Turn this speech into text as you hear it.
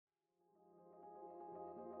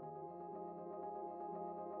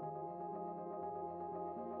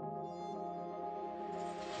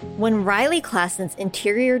When Raili, Clasen's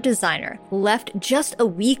interior designer, left just a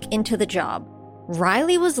week into the job,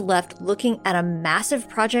 Raili was left looking at a massive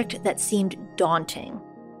project that seemed daunting.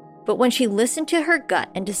 But when she listened to her gut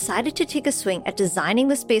and decided to take a swing at designing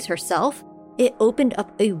the space herself, it opened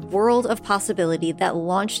up a world of possibility that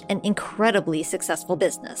launched an incredibly successful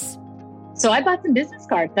business. So I bought some business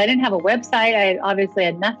cards. I didn't have a website. I obviously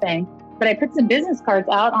had nothing, but I put some business cards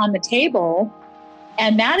out on the table.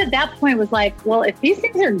 And that at that point was like, well, if these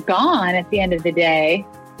things are gone at the end of the day,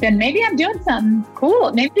 then maybe I'm doing something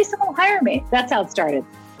cool. Maybe someone will hire me. That's how it started.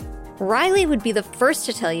 Raili would be the first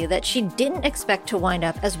to tell you that she didn't expect to wind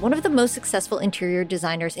up as one of the most successful interior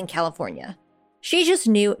designers in California. She just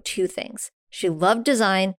knew two things. She loved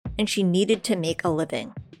design and she needed to make a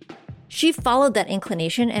living. She followed that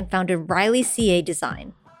inclination and founded Raili CA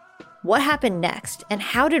Design. What happened next, and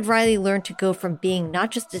how did Raili learn to go from being not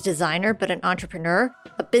just a designer, but an entrepreneur,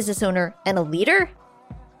 a business owner, and a leader?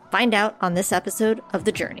 Find out on this episode of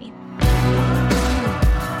The Journey.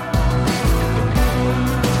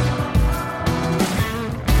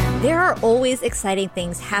 There are always exciting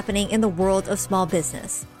things happening in the world of small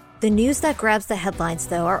business. The news that grabs the headlines,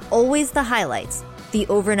 though, are always the highlights. The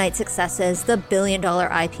overnight successes, the billion-dollar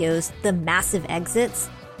IPOs, the massive exits.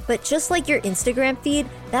 But just like your Instagram feed,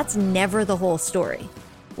 that's never the whole story.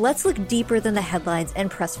 Let's look deeper than the headlines and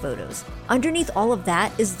press photos. Underneath all of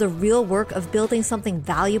that is the real work of building something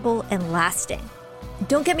valuable and lasting.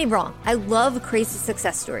 Don't get me wrong, I love crazy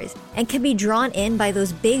success stories and can be drawn in by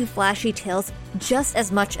those big flashy tales just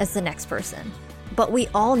as much as the next person. But we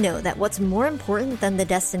all know that what's more important than the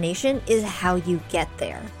destination is how you get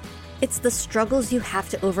there. It's the struggles you have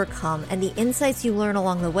to overcome and the insights you learn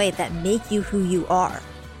along the way that make you who you are.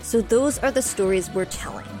 So those are the stories we're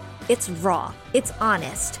telling. It's raw, it's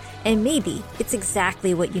honest, and maybe it's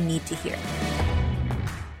exactly what you need to hear.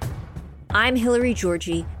 I'm Hillary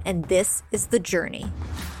Georgie, and this is The Journey.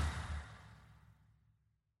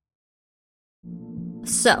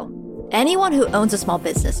 So, anyone who owns a small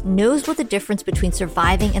business knows what the difference between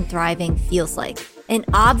surviving and thriving feels like. And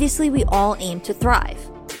obviously, we all aim to thrive.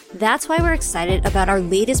 That's why we're excited about our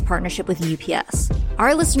latest partnership with UPS.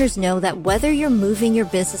 Our listeners know that whether you're moving your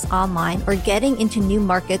business online or getting into new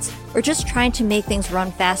markets or just trying to make things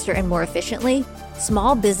run faster and more efficiently,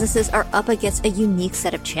 small businesses are up against a unique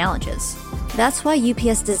set of challenges. That's why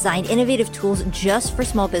UPS designed innovative tools just for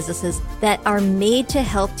small businesses that are made to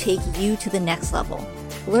help take you to the next level.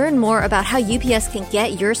 Learn more about how UPS can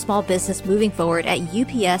get your small business moving forward at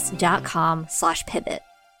ups.com/pivot.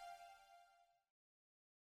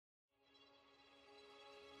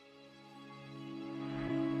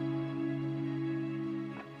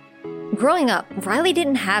 Growing up, Raili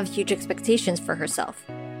didn't have huge expectations for herself,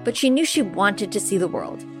 but she knew she wanted to see the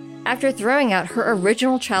world. After throwing out her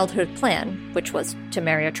original childhood plan, which was to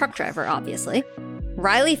marry a truck driver, obviously,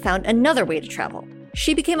 Raili found another way to travel.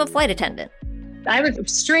 She became a flight attendant. I was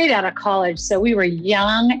straight out of college, so we were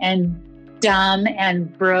young and dumb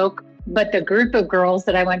and broke. But the group of girls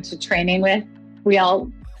that I went to training with, we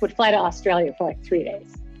all would fly to Australia for like 3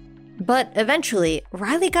 days. But eventually,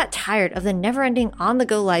 Raili got tired of the never-ending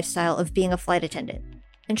on-the-go lifestyle of being a flight attendant,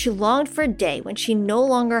 and she longed for a day when she no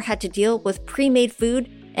longer had to deal with pre-made food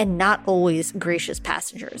and not always gracious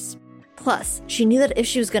passengers. Plus, she knew that if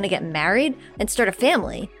she was going to get married and start a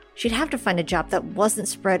family, she'd have to find a job that wasn't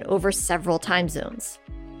spread over several time zones.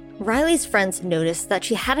 Raili's friends noticed that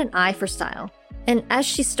she had an eye for style, and as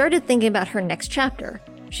she started thinking about her next chapter,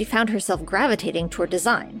 she found herself gravitating toward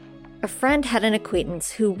design. A friend had an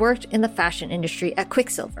acquaintance who worked in the fashion industry at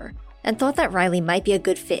Quicksilver and thought that Raili might be a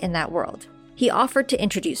good fit in that world. He offered to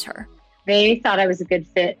introduce her. They thought I was a good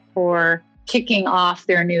fit for kicking off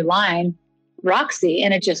their new line, Roxy,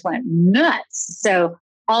 and it just went nuts. So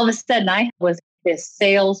all of a sudden I was this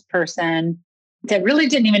salesperson that really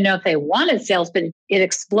didn't even know if they wanted sales, but it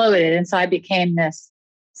exploded. And so I became this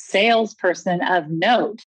salesperson of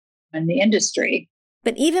note in the industry.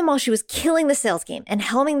 But even while she was killing the sales game and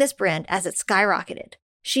helming this brand as it skyrocketed,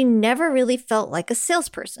 she never really felt like a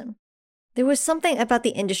salesperson. There was something about the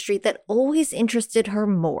industry that always interested her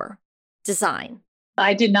more: design.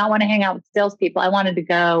 I did not want to hang out with salespeople. I wanted to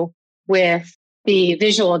go with the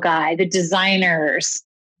visual guy, the designers.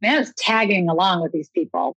 I was tagging along with these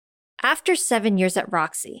people. After 7 years at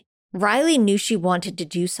Roxy, Raili knew she wanted to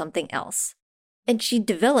do something else. And she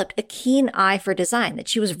developed a keen eye for design that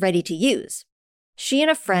she was ready to use. She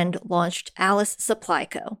and a friend launched Alice Supply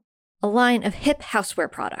Co., a line of hip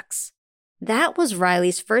houseware products. That was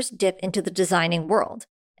Raili's first dip into the designing world,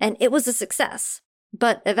 and it was a success.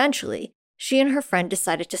 But eventually, she and her friend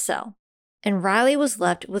decided to sell, and Raili was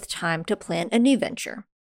left with time to plan a new venture.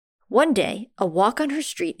 One day, a walk on her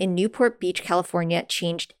street in Newport Beach, California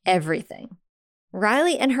changed everything.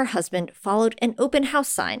 Raili and her husband followed an open house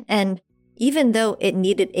sign, and even though it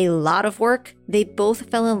needed a lot of work, they both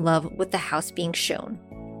fell in love with the house being shown.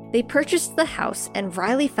 They purchased the house, and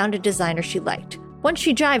Raili found a designer she liked, one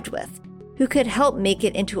she jived with, who could help make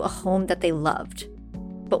it into a home that they loved.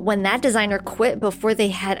 But when that designer quit before they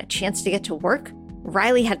had a chance to get to work,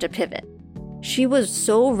 Raili had to pivot. She was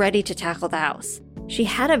so ready to tackle the house. She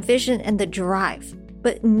had a vision and the drive,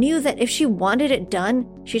 but knew that if she wanted it done,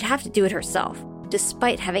 she'd have to do it herself,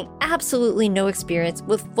 despite having absolutely no experience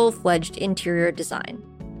with full-fledged interior design.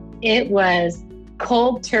 It was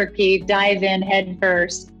cold turkey, dive in head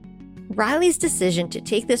first. Raili's decision to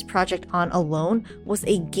take this project on alone was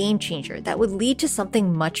a game changer that would lead to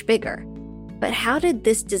something much bigger. But how did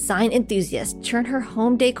this design enthusiast turn her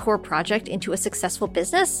home decor project into a successful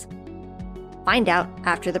business? Find out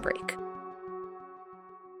after the break.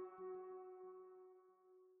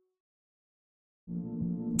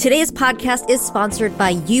 Today's podcast is sponsored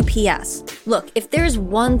by UPS. Look, if there's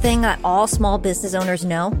one thing that all small business owners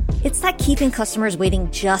know, it's that keeping customers waiting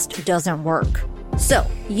just doesn't work. So,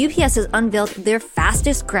 UPS has unveiled their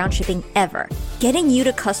fastest ground shipping ever, getting you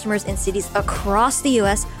to customers in cities across the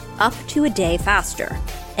US up to a day faster.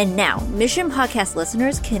 And now, Mission Podcast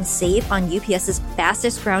listeners can save on UPS's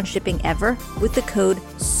fastest ground shipping ever with the code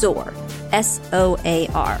SOAR,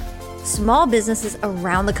 SOAR. Small businesses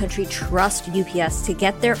around the country trust UPS to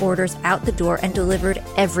get their orders out the door and delivered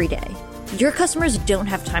every day. Your customers don't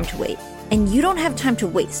have time to wait, and you don't have time to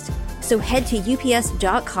waste. So head to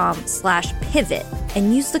ups.com/pivot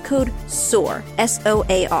and use the code SOAR,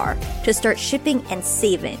 SOAR, to start shipping and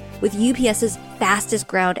saving with UPS's fastest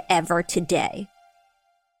ground ever today.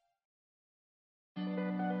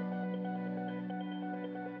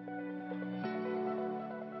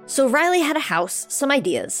 So Raili had a house, some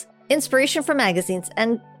ideas, inspiration from magazines,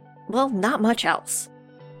 and, well, not much else.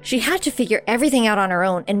 She had to figure everything out on her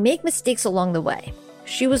own and make mistakes along the way.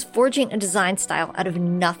 She was forging a design style out of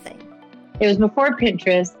nothing. It was before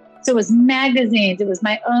Pinterest, so it was magazines. It was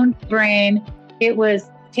my own brain. It was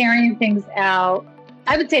tearing things out.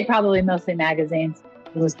 I would say probably mostly magazines.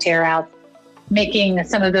 It was tear outs, making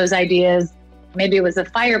some of those ideas. Maybe it was a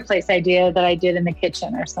fireplace idea that I did in the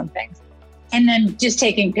kitchen or something. And then just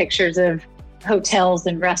taking pictures of hotels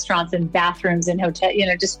and restaurants and bathrooms and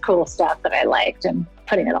just cool stuff that I liked and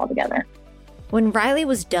putting it all together. When Raili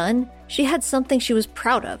was done, she had something she was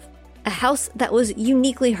proud of, a house that was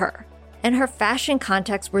uniquely her, and her fashion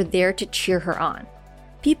contacts were there to cheer her on.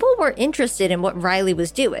 People were interested in what Raili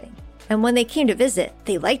was doing, and when they came to visit,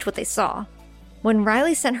 they liked what they saw. When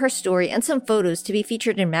Raili sent her story and some photos to be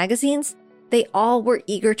featured in magazines, they all were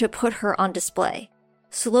eager to put her on display.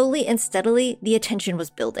 Slowly and steadily, the attention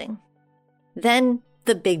was building. Then,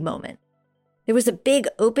 the big moment. There was a big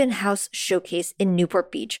open house showcase in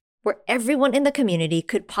Newport Beach where everyone in the community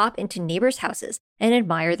could pop into neighbors' houses and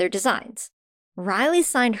admire their designs. Raili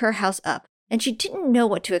signed her house up, and she didn't know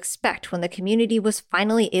what to expect when the community was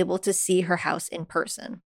finally able to see her house in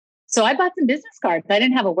person. So I bought some business cards. I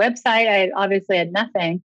didn't have a website. I obviously had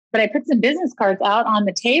nothing, but I put some business cards out on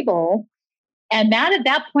the table. And that at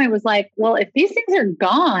that point was like, well, if these things are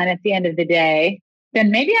gone at the end of the day, then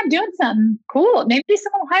maybe I'm doing something cool. Maybe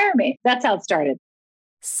someone will hire me. That's how it started.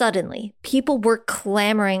 Suddenly, people were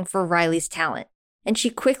clamoring for Raili's talent, and she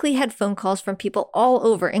quickly had phone calls from people all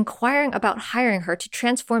over inquiring about hiring her to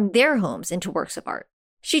transform their homes into works of art.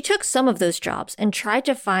 She took some of those jobs and tried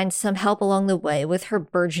to find some help along the way with her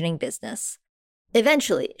burgeoning business.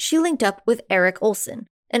 Eventually, she linked up with Eric Olson,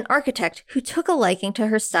 an architect who took a liking to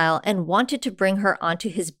her style and wanted to bring her onto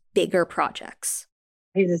his bigger projects.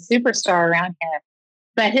 He's a superstar around here.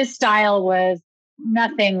 But his style was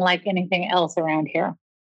nothing like anything else around here.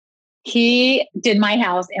 He did my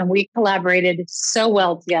house and we collaborated so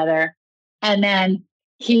well together. And then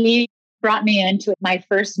he brought me into my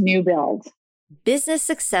first new build. Business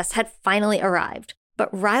success had finally arrived,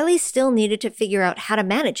 but Raili still needed to figure out how to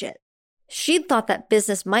manage it. She'd thought that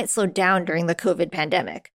business might slow down during the COVID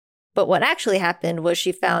pandemic. But what actually happened was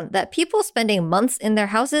she found that people spending months in their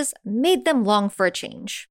houses made them long for a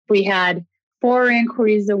change. We had 4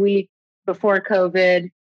 inquiries a week before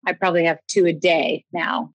COVID. I probably have 2 a day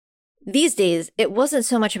now. These days, it wasn't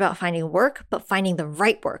so much about finding work, but finding the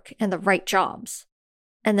right work and the right jobs.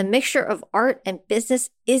 And the mixture of art and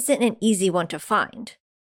business isn't an easy one to find.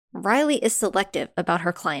 Raili is selective about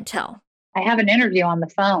her clientele. I have an interview on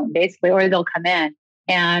the phone, basically, or they'll come in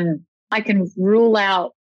and I can rule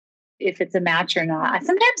out if it's a match or not.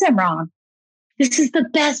 Sometimes I'm wrong. This is the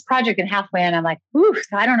best project, and halfway in, I'm like, ooh,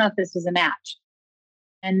 I don't know if this was a match.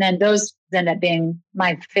 And then those end up being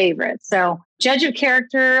my favorite. So judge of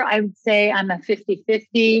character, I would say I'm a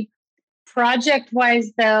 50-50.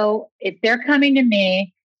 Project-wise, though, if they're coming to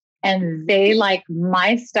me and they like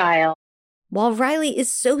my style. While Raili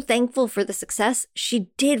is so thankful for the success, she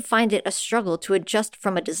did find it a struggle to adjust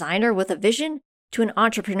from a designer with a vision to an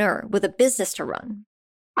entrepreneur with a business to run.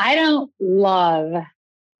 I don't love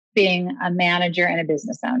being a manager and a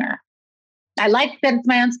business owner. I like that it's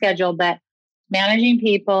my own schedule, but managing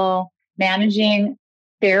people, managing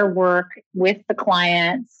their work with the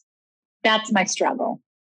clients, that's my struggle.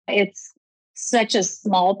 It's such a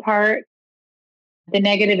small part. The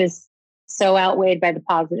negative is so outweighed by the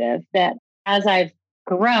positive that as I've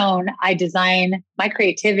grown, my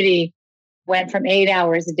creativity went from 8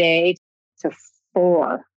 hours a day to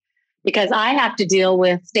 4 because I have to deal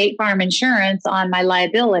with State Farm insurance on my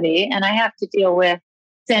liability and I have to deal with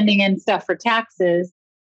sending in stuff for taxes.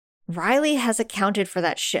 Raili has accounted for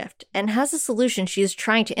that shift and has a solution she is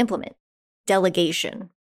trying to implement: delegation.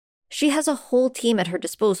 She has a whole team at her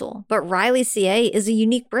disposal, but Raili CA is a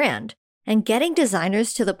unique brand, and getting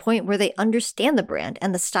designers to the point where they understand the brand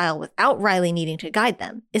and the style without Raili needing to guide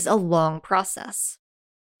them is a long process.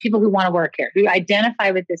 People who want to work here, who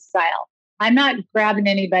identify with this style. I'm not grabbing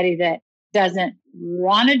anybody that doesn't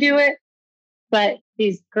want to do it, but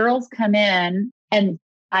these girls come in and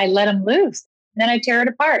I let them loose, and then I tear it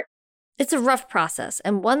apart. It's a rough process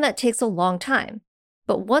and one that takes a long time,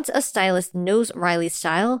 but once a stylist knows Raili's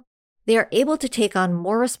style, they are able to take on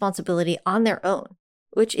more responsibility on their own,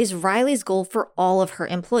 which is Raili's goal for all of her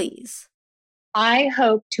employees. I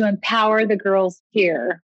hope to empower the girls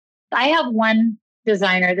here. I have one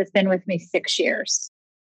designer that's been with me 6 years.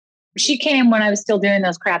 She came when I was still doing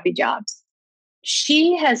those crappy jobs.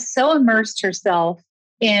 She has so immersed herself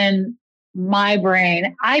in my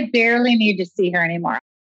brain. I barely need to see her anymore.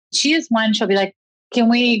 She is one, she'll be like, can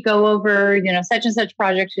we go over, such and such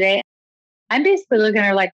project today? I'm basically looking at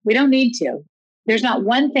her like, we don't need to. There's not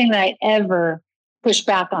one thing that I ever push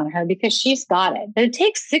back on her because she's got it. But it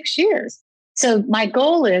takes 6 years. So my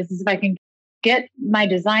goal is if I can get my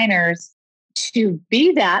designers to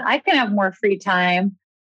be that, I can have more free time.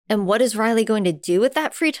 And what is Raili going to do with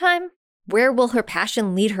that free time? Where will her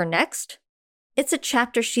passion lead her next? It's a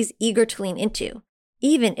chapter she's eager to lean into,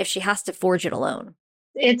 even if she has to forge it alone.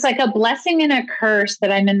 It's like a blessing and a curse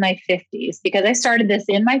that I'm in my 50s because I started this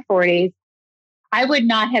in my 40s. I would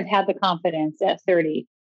not have had the confidence at 30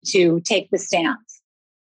 to take the stance.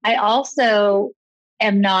 I also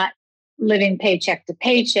am not living paycheck to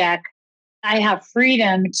paycheck. I have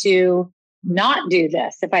freedom to not do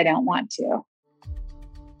this if I don't want to.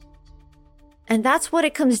 And that's what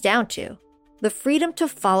it comes down to. The freedom to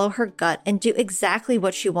follow her gut and do exactly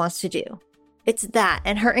what she wants to do. It's that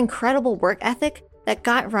and her incredible work ethic that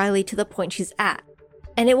got Raili to the point she's at.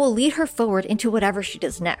 And it will lead her forward into whatever she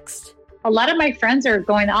does next. A lot of my friends are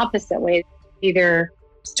going the opposite way, either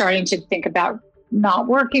starting to think about not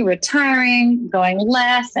working, retiring, going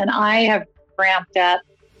less. And I have ramped up.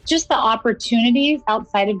 Just the opportunities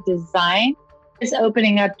outside of design is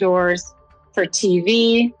opening up doors for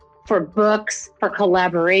TV, for books, for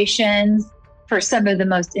collaborations, for some of the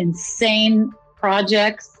most insane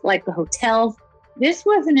projects like the hotels. This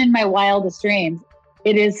wasn't in my wildest dreams.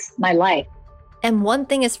 It is my life. And one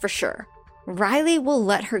thing is for sure, Raili will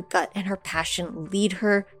let her gut and her passion lead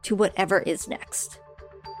her to whatever is next.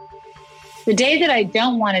 The day that I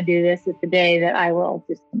don't want to do this is the day that I will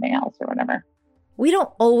do something else or whatever. We don't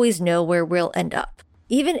always know where we'll end up.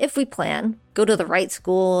 Even if we plan, go to the right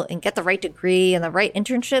school, and get the right degree and the right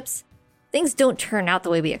internships, things don't turn out the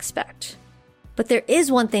way we expect. But there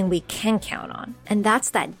is one thing we can count on, and that's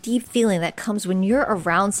that deep feeling that comes when you're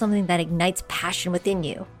around something that ignites passion within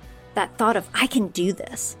you. That thought of, I can do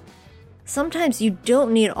this. Sometimes you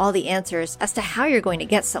don't need all the answers as to how you're going to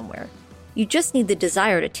get somewhere. You just need the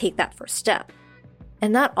desire to take that first step.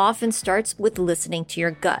 And that often starts with listening to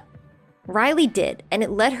your gut. Raili did, and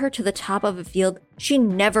it led her to the top of a field she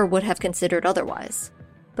never would have considered otherwise.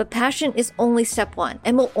 But passion is only step one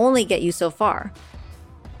and will only get you so far.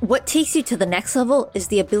 What takes you to the next level is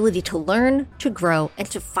the ability to learn, to grow, and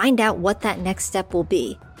to find out what that next step will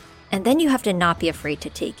be. And then you have to not be afraid to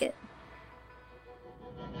take it.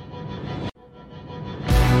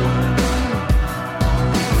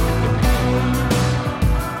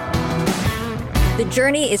 The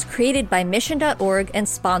Journey is created by Mission.org and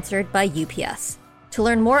sponsored by UPS. To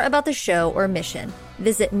learn more about the show or mission,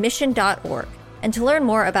 visit mission.org. And to learn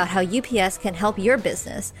more about how UPS can help your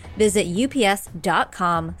business, visit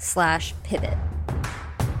ups.com/pivot.